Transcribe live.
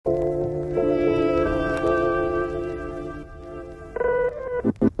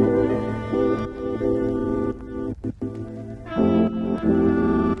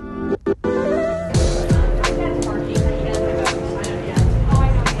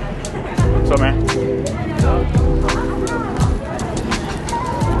What's up, man?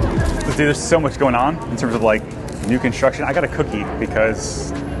 Dude, there's so much going on in terms of like new construction. I got a cookie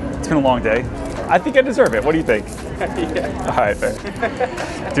because it's been a long day. I think I deserve it. What do you think? Yeah. All right,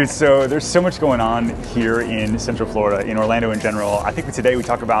 fair. Dude, so there's so much going on here in Central Florida, in Orlando in general. I think today we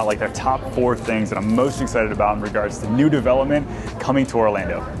talk about like the top 4 things that I'm most excited about in regards to new development coming to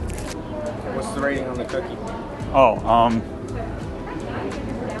Orlando. What's the rating on the cookie?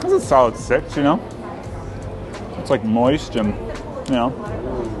 It's a solid 6, you know? It's like moist and, you know,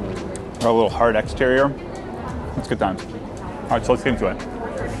 got a little hard exterior. It's good times. All right, so let's get into it.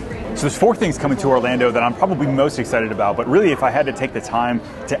 So there's 4 things coming to Orlando that I'm probably most excited about, but really if I had to take the time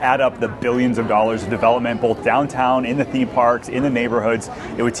to add up the billions of dollars of development, both downtown, in the theme parks, in the neighborhoods,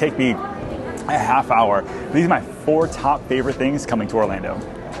 it would take me a half hour. These are my 4 top favorite things coming to Orlando.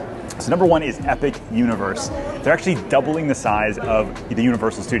 So number 1 is Epic Universe. They're actually doubling the size of the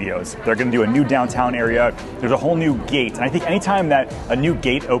Universal Studios. They're going to do a new downtown area. There's a whole new gate. And I think anytime that a new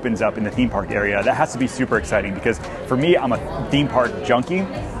gate opens up in the theme park area, that has to be super exciting because for me, I'm a theme park junkie.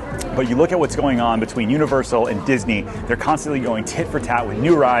 But you look at what's going on between Universal and Disney, they're constantly going tit for tat with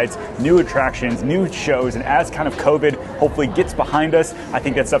new rides, new attractions, new shows, and as kind of COVID hopefully gets behind us, I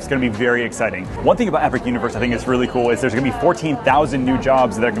think that stuff's going to be very exciting. One thing about Epic Universe I think is really cool is there's going to be 14,000 new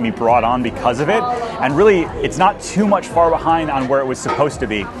jobs that are going to be brought on because of it, and really it's not too much far behind on where it was supposed to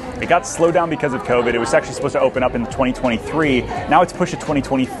be. It got slowed down because of COVID. It was actually supposed to open up in 2023. Now it's pushed to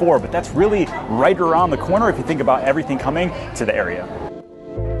 2024, but that's really right around the corner if you think about everything coming to the area.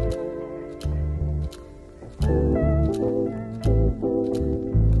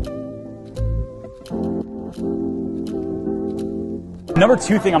 Number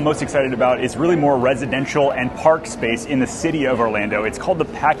 2 thing I'm most excited about is really more residential and park space in the city of Orlando. It's called the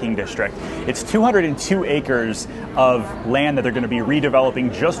Packing District. It's 202 acres of land that they're going to be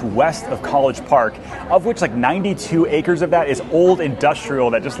redeveloping just west of College Park, of which like 92 acres of that is old industrial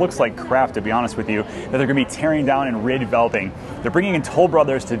that just looks like crap, to be honest with you, that they're going to be tearing down and redeveloping. They're bringing in Toll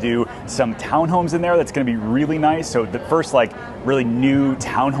Brothers to do some townhomes in there that's going to be really nice. So the first like really new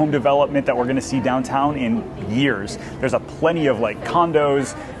townhome development that we're going to see downtown in years. There's a plenty of like condos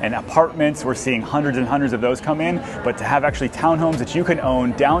and apartments. We're seeing hundreds and hundreds of those come in, but to have actually townhomes that you can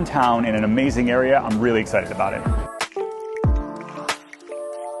own downtown in an amazing area, I'm really excited about it.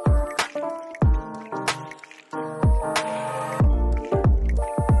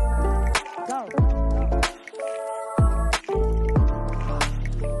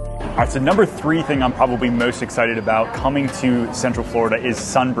 All right, so number 3 thing I'm probably most excited about coming to Central Florida is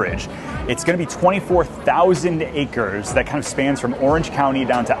Sunbridge. It's going to be 24,000 acres that kind of spans from Orange County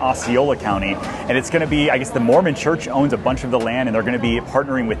down to Osceola County. And it's going to be, I guess the Mormon Church owns a bunch of the land and they're going to be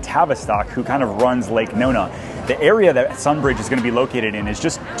partnering with Tavistock, who kind of runs Lake Nona. The area that Sunbridge is going to be located in is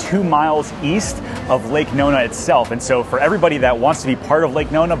just 2 miles east of Lake Nona itself. And so for everybody that wants to be part of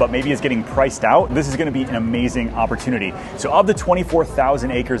Lake Nona but maybe is getting priced out, this is going to be an amazing opportunity. So of the 24,000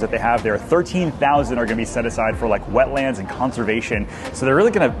 acres that they have there, 13,000 are going to be set aside for like wetlands and conservation. So they're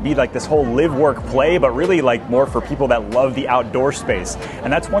really going to be like this whole live, work, play, but really like more for people that love the outdoor space.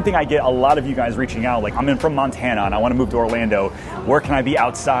 And that's one thing I get a lot of you guys reaching out, like I'm from Montana and I want to move to Orlando. Where can I be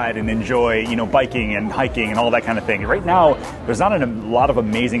outside and enjoy, you know, biking and hiking and all that kind of thing? Right now, there's not a lot of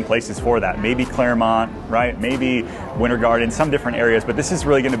amazing places for that. Maybe Claremont, right? Maybe Winter Garden, some different areas, but this is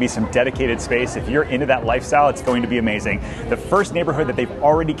really going to be some dedicated space. If you're into that lifestyle, it's going to be amazing. The first neighborhood that they've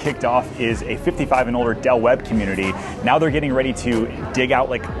already kicked off is a 55 and older Del Webb community. Now they're getting ready to dig out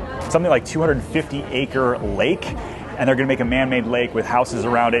like something like 250-acre lake, and they're going to make a man-made lake with houses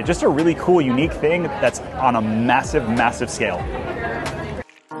around it. Just a really cool, unique thing that's on a massive, massive scale.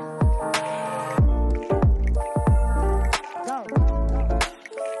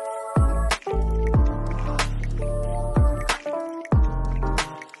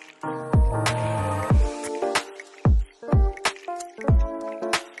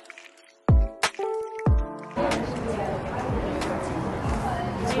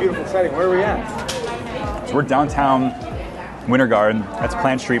 Beautiful setting. Where are we at? So we're downtown Winter Garden. That's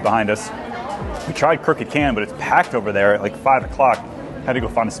Plant Street behind us. We tried Crooked Can, but it's packed over there at like 5 o'clock. Had to go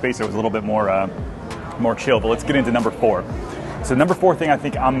find a space that was a little bit more chill. But let's get into number 4. So number 4 thing I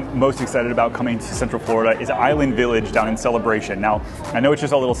think I'm most excited about coming to Central Florida is Island Village down in Celebration. Now, I know it's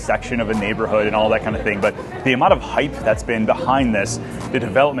just a little section of a neighborhood and all that kind of thing, but the amount of hype that's been behind this, the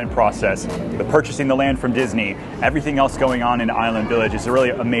development process, the purchasing the land from Disney, everything else going on in Island Village is a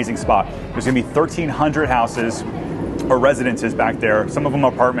really amazing spot. There's going to be 1,300 houses. are residences back there. Some of them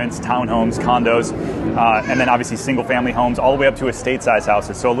apartments, townhomes, condos, and then obviously single family homes, all the way up to estate size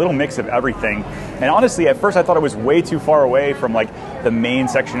houses. So a little mix of everything. And honestly, at first I thought it was way too far away from like the main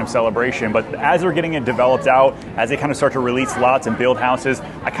section of Celebration, but as they're getting it developed out, as they kind of start to release lots and build houses,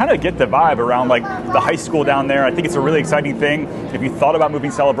 I kind of get the vibe around like the high school down there. I think it's a really exciting thing if you thought about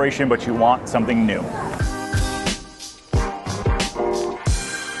moving Celebration, but you want something new.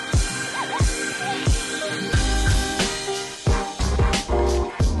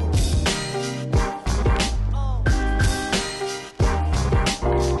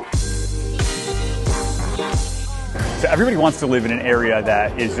 So everybody wants to live in an area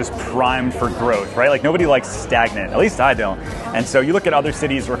that is just primed for growth, right? Like nobody likes stagnant, at least I don't. And so you look at other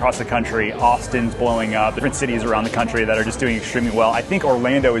cities across the country, Austin's blowing up, different cities around the country that are just doing extremely well. I think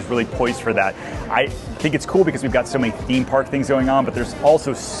Orlando is really poised for that. I think it's cool because we've got so many theme park things going on, but there's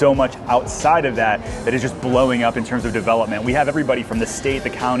also so much outside of that that is just blowing up in terms of development. We have everybody from the state, the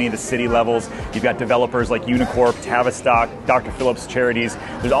county, the city levels. You've got developers like Unicorp, Tavistock, Dr. Phillips Charities.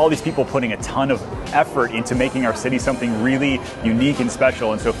 There's all these people putting a ton of effort into making our city something really unique and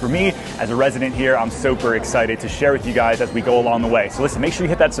special. And so for me, as a resident here, I'm super excited to share with you guys as we go along the way. So listen, make sure you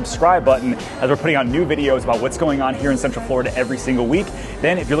hit that subscribe button as we're putting out new videos about what's going on here in Central Florida every single week.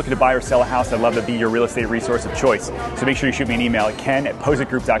 Then if you're looking to buy or sell a house, I'd love to be your real estate resource of choice. So make sure you shoot me an email at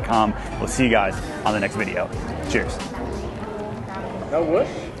ken@positgroup.com. We'll see you guys on the next video. Cheers. No whoosh?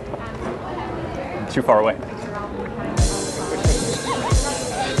 Too far away.